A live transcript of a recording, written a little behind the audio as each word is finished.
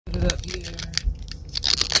Put it up here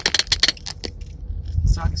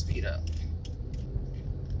so I can speed up.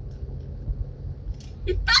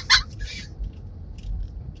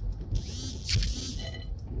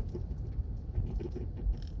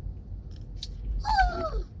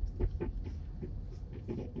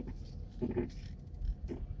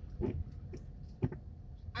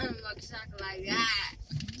 On a motorcycle like that.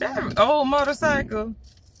 That old motorcycle.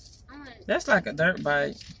 That's like a dirt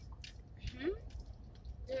bike.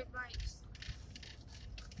 Dirt bikes.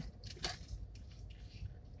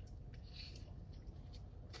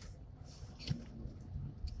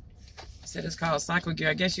 Said it's called cycle gear.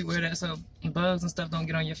 I guess you wear that so bugs and stuff don't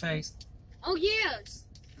get on your face. Oh yes.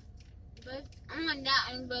 But I'm like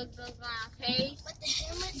that and bugs on my face. But the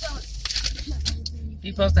helmet don't.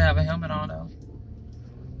 He's supposed to have a helmet on though.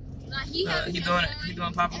 Like he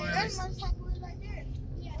doing Papa Willie's.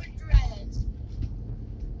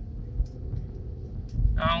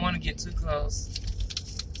 I don't want to get too close.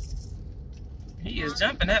 He is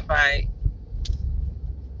jumping that bike.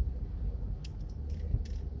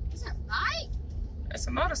 It's a bike? It's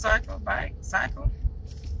a motorcycle, bike, cycle.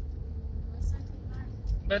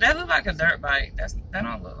 But that look like a dirt bike. That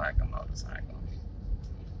don't look like a motorcycle.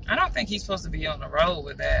 I don't think he's supposed to be on the road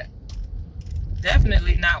with that.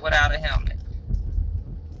 Definitely not without a helmet.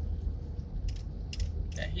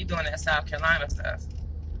 Yeah, he doing that South Carolina stuff.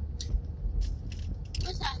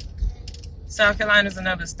 What's that? South Carolina is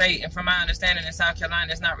another state, and from my understanding, in South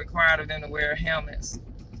Carolina, it's not required of them to wear helmets.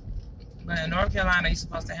 But in North Carolina, you're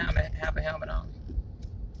supposed to have a helmet on.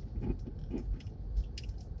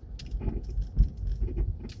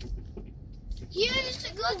 You used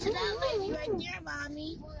to go to that lady right there,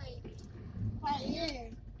 Mommy. Right here.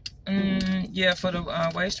 Yeah, for the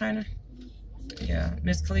waist trainer. Yeah,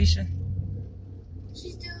 Miss Kalisha.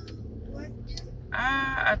 She still working?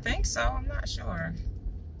 I think so. I'm not sure.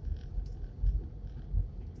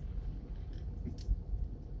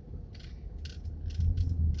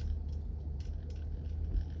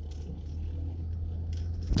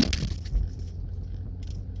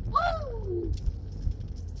 Woo!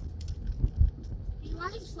 Why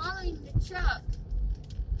is he following the truck?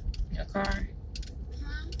 Your car.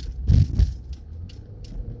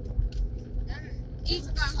 He's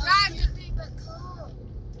gonna drive the thing, but cool.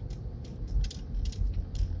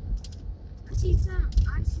 I see some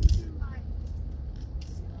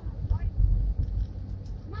like.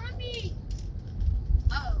 Mommy!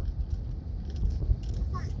 Oh.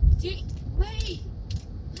 Wait.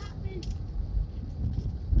 What happened?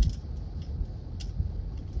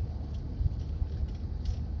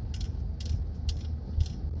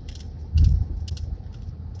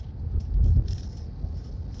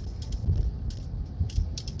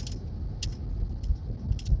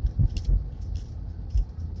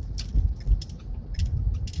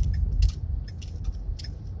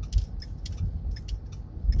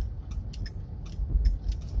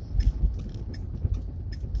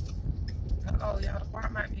 Oh, y'all, the bar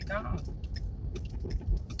might be gone.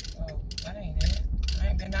 Oh, that ain't it. I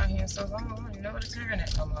ain't been out here in so long. I don't even know where to turn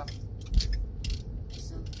it no more.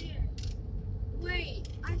 It's up there. Wait,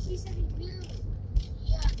 I see something new.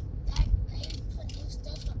 Yeah, that they put new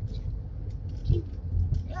stuff up there.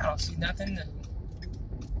 Yeah, I don't see nothing new.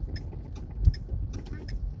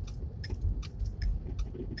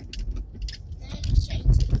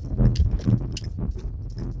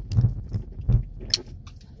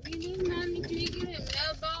 Mommy, can you get a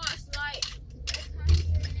mailbox? Like, a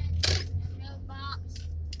mailbox.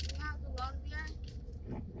 You have the log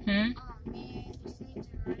there? Oh man, this thing's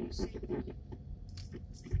already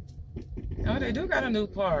Oh, they do got a new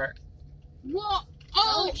park. What?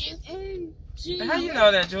 Oh, and How you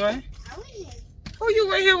know that, Joy? I was here. Who you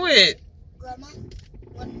were here with? Grandma,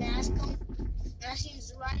 with mask on. And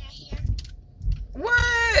she's right here.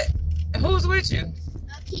 What? Who's with you?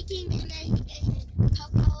 Kiki and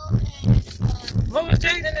Coco and What was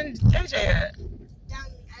Jaden and JJ at? down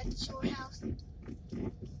at the shore house.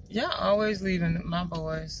 Y'all always leaving my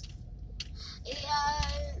boys.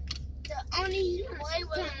 The only boy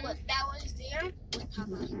that was there was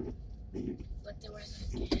Papa. But there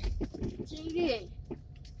wasn't again. So you did.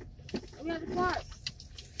 I'm at the park.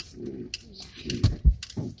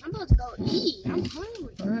 I'm about to go eat. I'm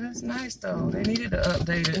hungry. Well, that's nice though. They needed to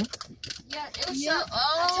update it. Yeah, it was so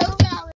old.